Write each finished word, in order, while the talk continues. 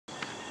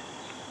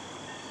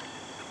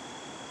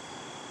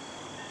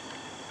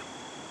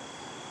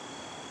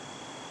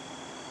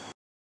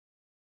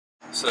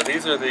So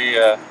these are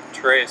the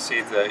Torreya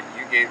seeds that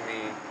you gave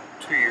me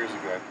 2 years ago,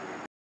 I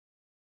believe.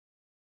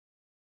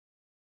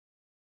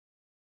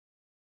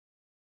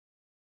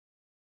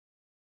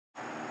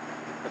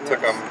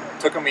 It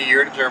took them a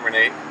year to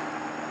germinate.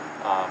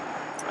 I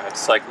had to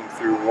cycle them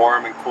through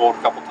warm and cold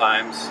a couple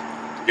times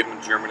to get them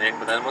to germinate,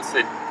 but then once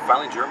they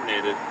finally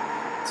germinated,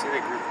 see,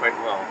 they grew quite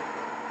well.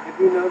 Have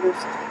you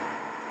noticed,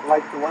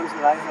 like the ones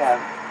that I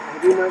have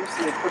you noticed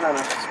that they put on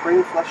a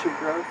spring flush of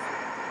growth,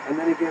 and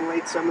then again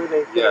late summer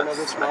they put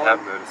another smaller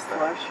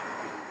flush?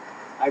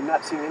 I've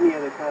not seen any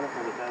other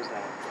conifer that does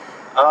that.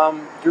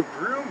 Your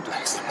broom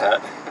does that.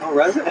 Oh,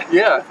 does it?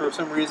 Yeah, for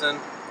some reason,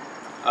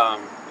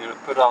 you know,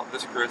 put out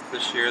this growth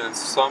this year, then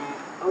some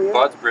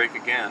buds break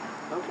again.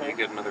 Okay. And you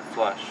get another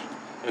flush.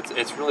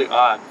 It's really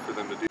odd for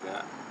them to do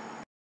that.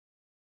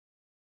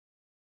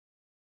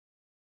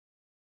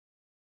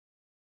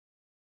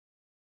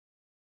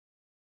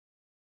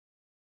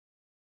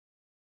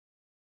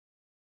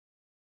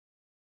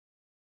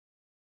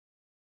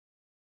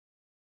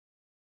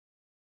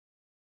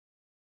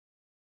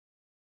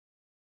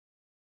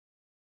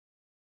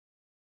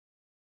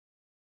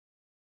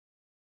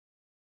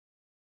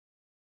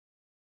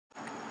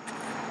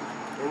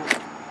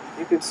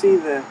 You can see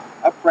the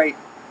upright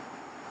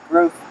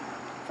growth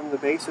from the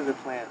base of the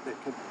plant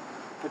that could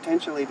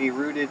potentially be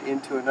rooted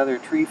into another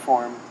tree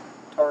form,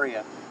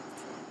 Torreya.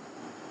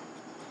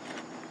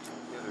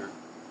 Yeah, they're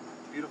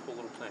beautiful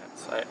little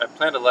plants. I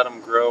plan to let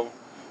them grow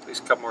at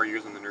least a couple more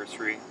years in the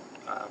nursery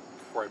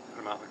before I put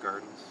them out in the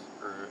gardens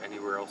or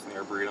anywhere else in the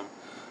Arboretum,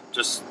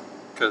 just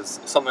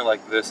because something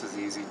like this is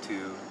easy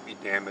to be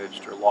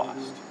damaged or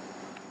lost.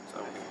 So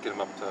I'm going to get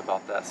them up to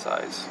about that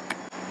size.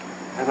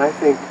 And I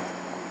think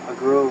a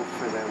grove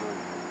for them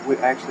we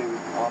all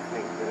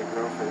think that a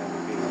grove for them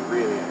would be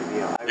really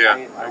ideal.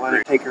 I want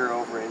to take her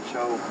over and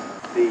show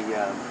the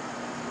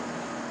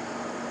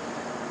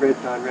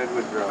Dawn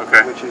Redwood grove,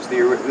 which is the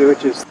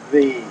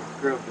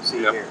grove to see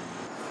here.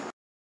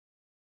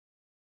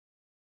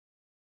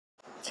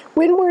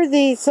 When were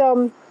these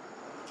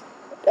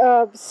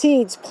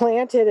seeds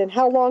planted, and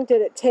how long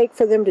did it take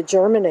for them to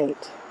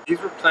germinate? These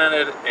were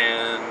planted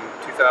in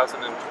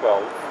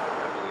 2012,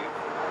 I believe,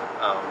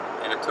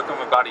 and it took them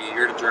about a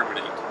year to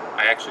germinate.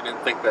 I actually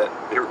didn't think that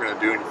they were going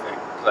to do anything,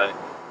 because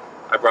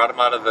I brought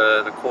them out of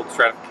the cold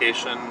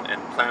stratification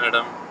and planted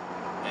them,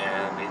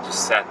 and they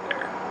just sat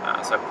there.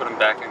 So I put them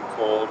back in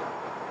cold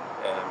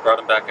and brought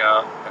them back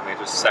out, and they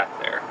just sat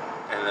there.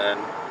 And then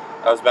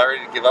I was about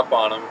ready to give up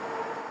on them,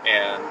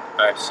 and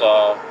I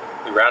saw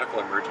the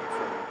radicle emerging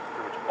from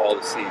pretty much all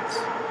the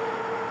seeds.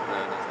 And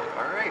then I was like,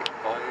 all right,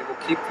 well,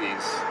 we'll keep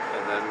these,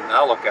 and then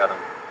I'll look at them.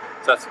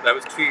 So that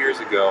was 2 years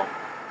ago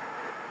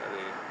that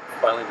they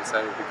finally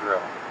decided to grow.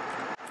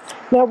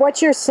 Now,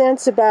 what's your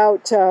sense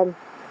about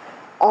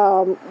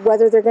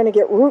whether they're going to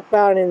get root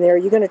bound in there? Are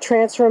you going to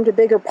transfer them to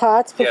bigger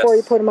pots before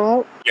you put them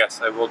out?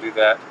 Yes, I will do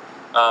that.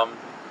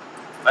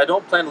 I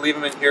don't plan to leave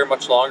them in here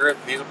much longer.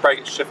 These will probably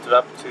get shifted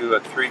up to a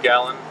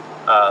 3-gallon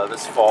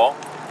this fall,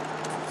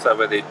 so that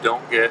way they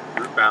don't get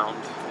root bound,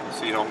 and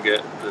so you don't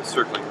get the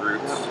circling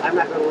roots. No, I'm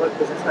not going to look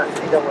because it's not.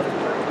 They don't want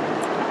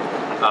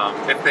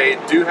to. If they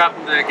do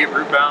happen to get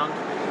root bound,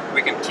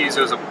 we can tease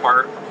those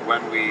apart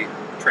when we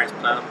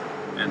transplant them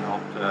and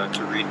help to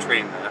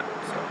retrain that.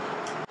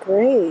 So.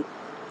 Great.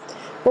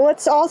 Well,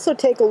 let's also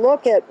take a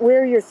look at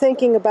where you're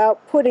thinking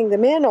about putting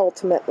them in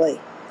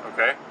ultimately.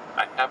 Okay.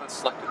 I haven't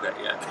selected that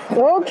yet.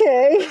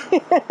 Okay.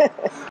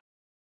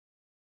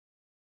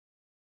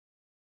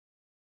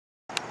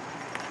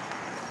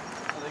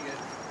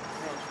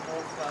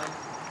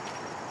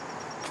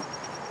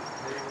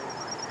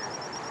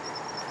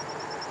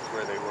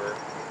 Where they were.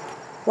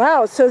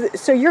 Wow,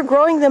 so you're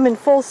growing them in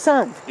full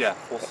sun? Yeah,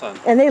 full sun.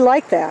 And they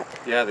like that?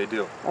 Yeah, they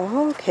do.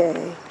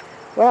 Okay.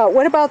 Wow,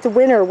 what about the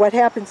winter? What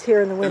happens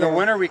here in the winter? In the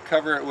winter we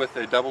cover it with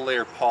a double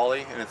layer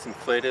poly, and it's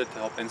inflated to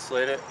help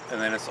insulate it,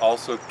 and then it's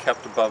also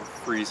kept above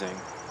freezing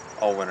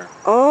all winter.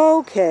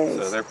 Okay.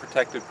 So they're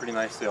protected pretty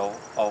nicely all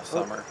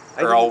summer,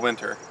 or all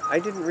winter. I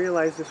didn't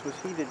realize this was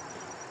heated.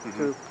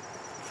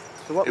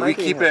 So what we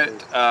keep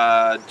it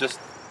just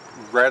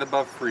right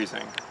above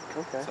freezing.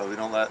 Okay. So we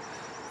don't let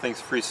things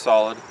freeze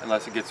solid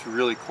unless it gets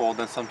really cold,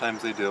 then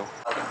sometimes they do.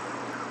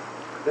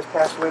 This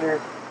past winter,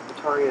 the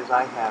Torreyas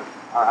I have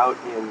are out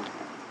in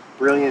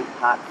brilliant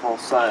hot full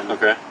sun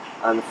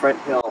on the front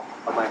hill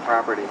of my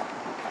property.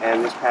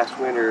 And this past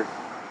winter,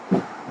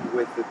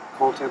 with the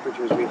cold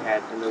temperatures we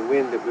had and the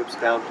wind that whips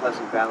down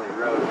Pleasant Valley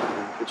Road,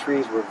 the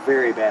trees were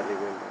very badly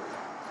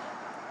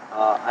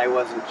windblown. I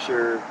wasn't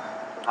sure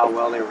how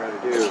well they were going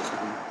to do.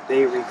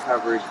 They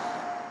recovered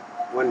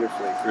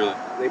wonderfully. Really?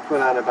 They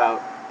put on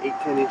about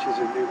 8-10 inches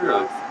of new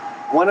growth.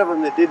 One of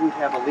them that didn't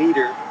have a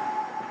leader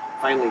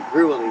finally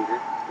grew a leader,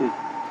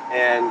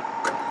 and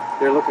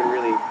they're looking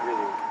really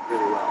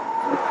well.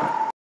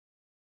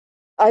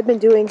 I've been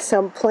doing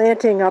some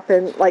planting up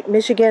in like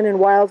Michigan and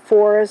wild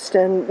forest,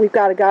 and we've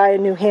got a guy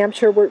in New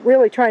Hampshire. We're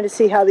really trying to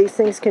see how these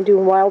things can do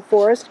in wild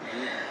forest.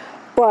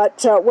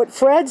 But what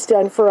Fred's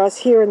done for us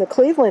here in the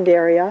Cleveland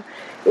area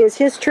is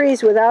his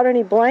trees without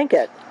any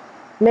blanket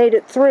made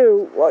it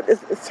through. What,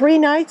 3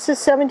 nights of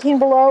 17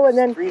 below, and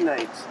then 3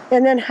 nights.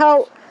 And then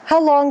how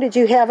long did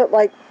you have it,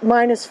 like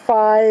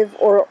 -5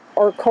 or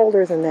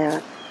colder than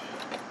that?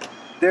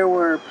 There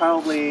were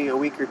probably a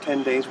week or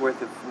 10 days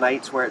worth of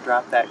nights where it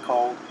dropped that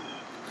cold.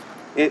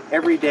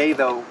 Every day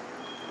though,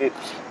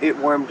 it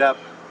warmed up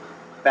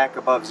back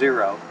above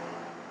 0,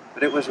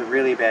 but it was a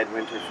really bad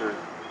winter for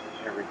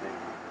everything.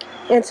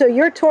 And so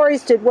your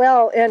Torreys did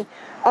well, and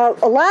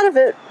a lot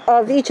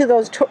of each of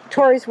those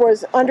Torreys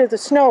was under the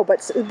snow,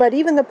 but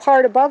even the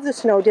part above the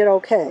snow did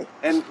okay.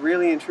 And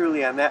really and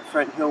truly on that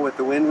front hill with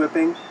the wind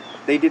whipping,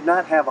 they did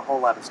not have a whole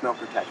lot of snow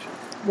protection.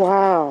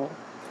 Wow.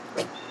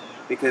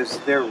 Because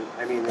they're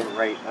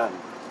right on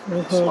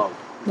the slope.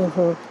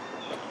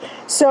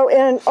 So,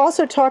 and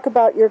also talk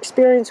about your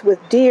experience with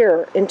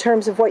deer in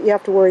terms of what you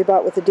have to worry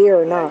about with the deer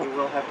or not. You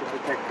will have to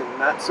protect them,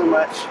 not so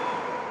much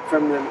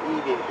from them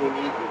being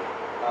eaten.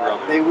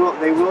 They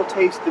will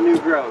taste the new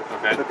growth,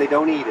 but they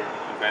don't eat it.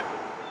 Okay.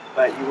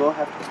 But you will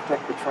have to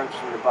protect the trunks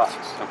from the bucks.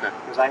 Okay.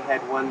 Because I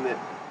had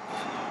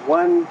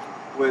one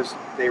was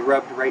they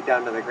rubbed right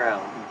down to the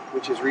ground,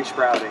 which is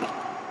resprouting,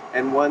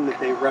 and one that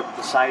they rubbed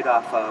the side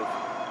off of,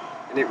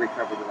 and it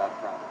recovered without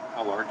a problem.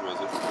 How large was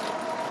it?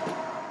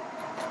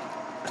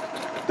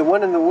 The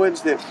one in the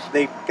woods that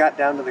they got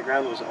down to the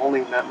ground was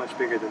only not much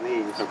bigger than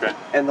these. Okay.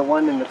 And the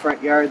one in the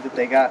front yard that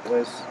they got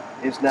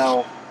is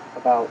now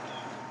about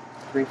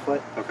 3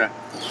 foot. Okay.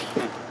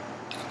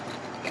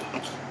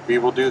 We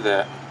will do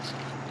that.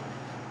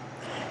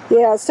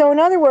 Yeah, so in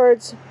other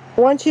words,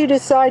 once you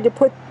decide to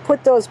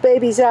put those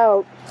babies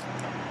out,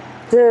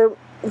 they're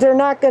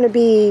not going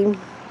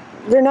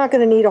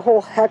to need a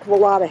whole heck of a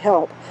lot of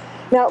help.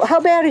 Now, how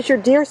bad is your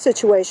deer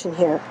situation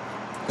here?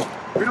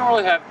 We don't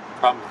really have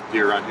problems with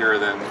deer around here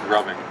than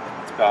rubbing.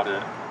 That's about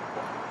it.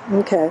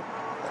 Okay.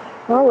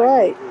 All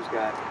right. Who's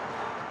got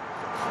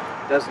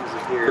dozens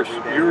of deer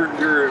every day?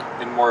 You're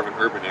in more of an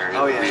urban area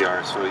than we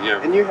are, so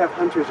yeah. And you have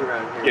hunters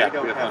around here. Yeah, we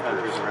don't we have have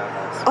hunters around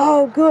us.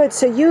 Oh, good.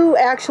 So you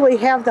actually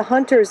have the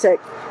hunters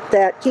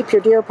that keep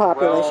your deer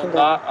population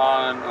well, down. not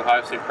on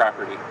Ohio State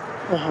property.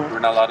 We're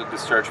not allowed to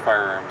discharge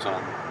firearms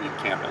on the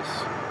campus.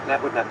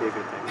 That would not be a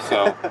good thing.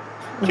 So,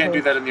 can't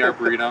do that in the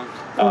Arboretum,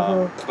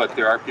 but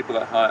there are people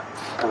that hunt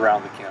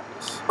around the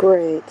campus.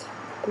 Great,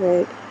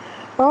 great.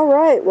 All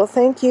right, well,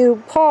 thank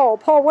you. Paul,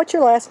 what's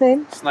your last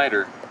name?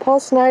 Snyder. Paul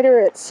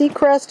Snyder at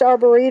Secrest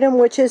Arboretum,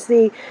 which is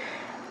the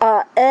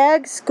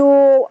Ag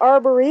School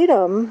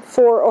Arboretum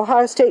for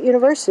Ohio State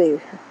University.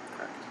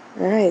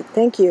 All right,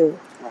 thank you.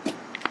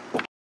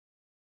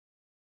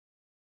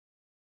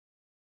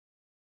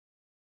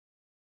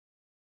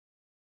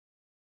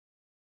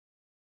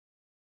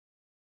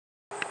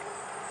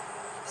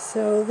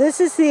 So this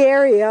is the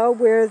area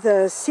where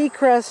the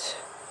Secrest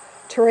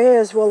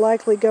Torreyas will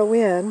likely go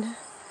in.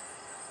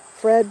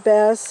 Fred,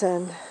 Bess,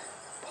 and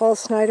Paul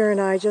Snyder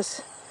and I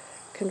just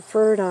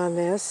conferred on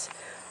this.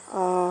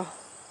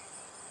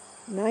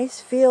 Nice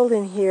field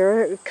in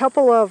here. A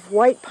couple of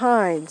white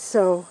pines,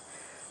 so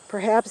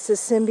perhaps the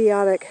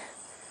symbiotic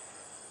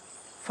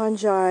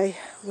fungi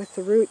with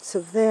the roots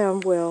of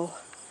them will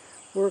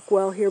work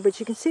well here.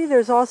 But you can see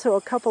there's also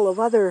a couple of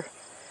other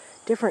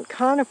different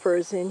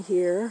conifers in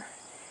here,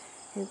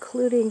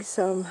 including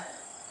some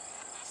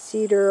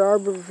cedar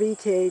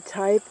arborvitae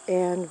type,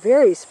 and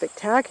very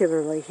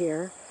spectacularly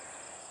here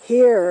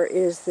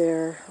is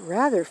their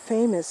rather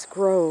famous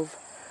grove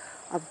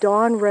of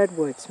Dawn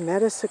Redwoods,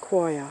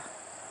 Metasequoia,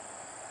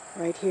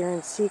 right here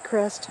in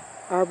Secrest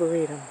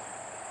Arboretum.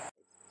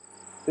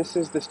 This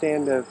is the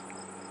stand of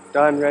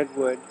Dawn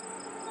Redwood.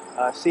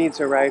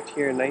 Seeds arrived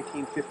here in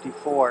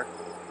 1954.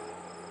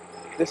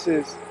 This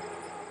is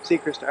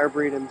Secrest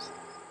Arboretum's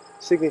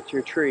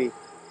signature tree.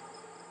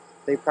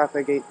 They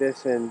propagate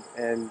this and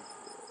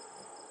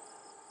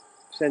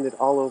send it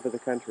all over the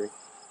country.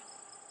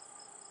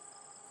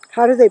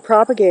 How do they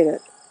propagate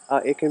it?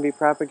 It can be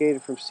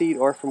propagated from seed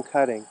or from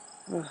cutting.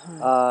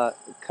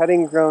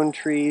 Cutting grown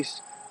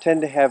trees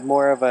tend to have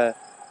more of a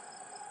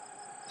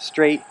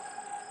straight,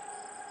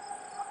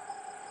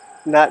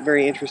 not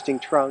very interesting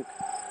trunk,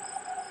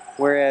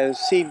 whereas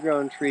seed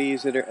grown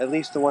trees, that are at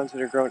least the ones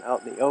that are grown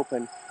out in the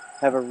open,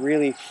 have a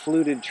really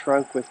fluted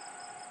trunk with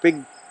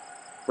big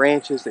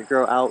branches that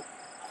grow out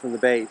from the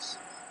base.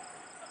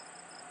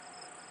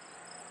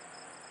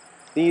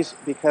 These,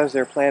 because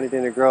they're planted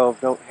in a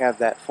grove, don't have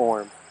that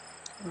form.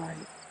 Right.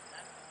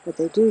 But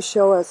they do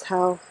show us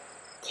how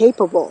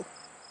capable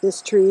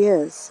this tree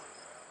is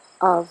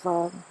of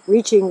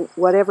reaching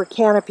whatever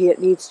canopy it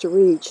needs to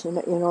reach in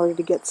order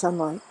to get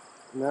sunlight.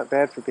 Not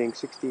bad for being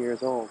 60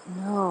 years old.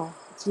 No,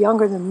 it's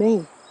younger than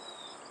me.